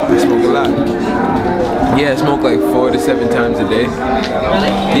smoke a lot. Yeah, I smoke like 4 to 7 times a day.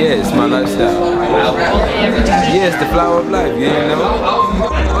 Really? Yeah, it's my lifestyle. Yeah, it's the flower of life, you know?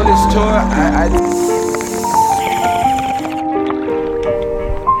 On this tour, I just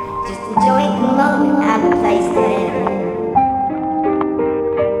enjoy the moment I've been placed in.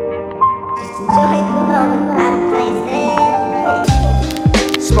 Just enjoy the moment I've been placed in.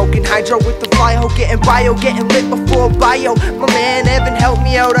 Smoking hydro with the fly hoe, getting bio, getting lit before bio. My man Evan helped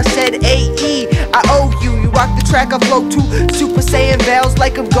me out, I said AE, I owe you. You rock the track, I flow to Super Saiyan veils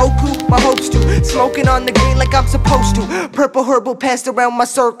like I'm Goku, my hopes to. Smoking on the green like I'm supposed to. Purple herbal passed around my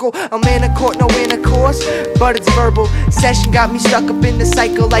circle. I'm in a court, no intercourse, but it's verbal. Session got me stuck up in the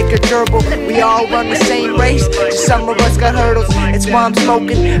cycle like a gerbil. We all run the same race, just some of us got hurdles. It's why I'm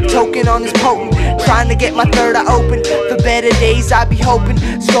smoking, token on this potent. Trying to get my third eye open. For better days I be hoping.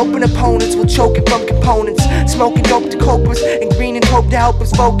 Scoping opponents will choking from components. Smoking dope to cope us, and green and hope to help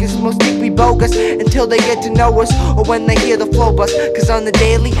us focus. Most think we bogus until they get to know us, or when they hear the flow bus. Cause on the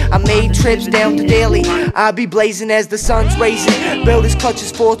daily, I made trips down to daily. I be blazing as the sun's raising. Build his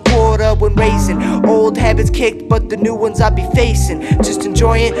clutches fourth quarter when raising. Old habits kicked, but the new ones I be facing. Just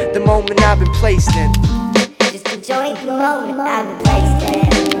enjoying the moment I've been placed in. Just enjoy the moment I've been placed in.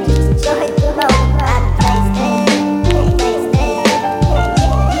 Just enjoy the moment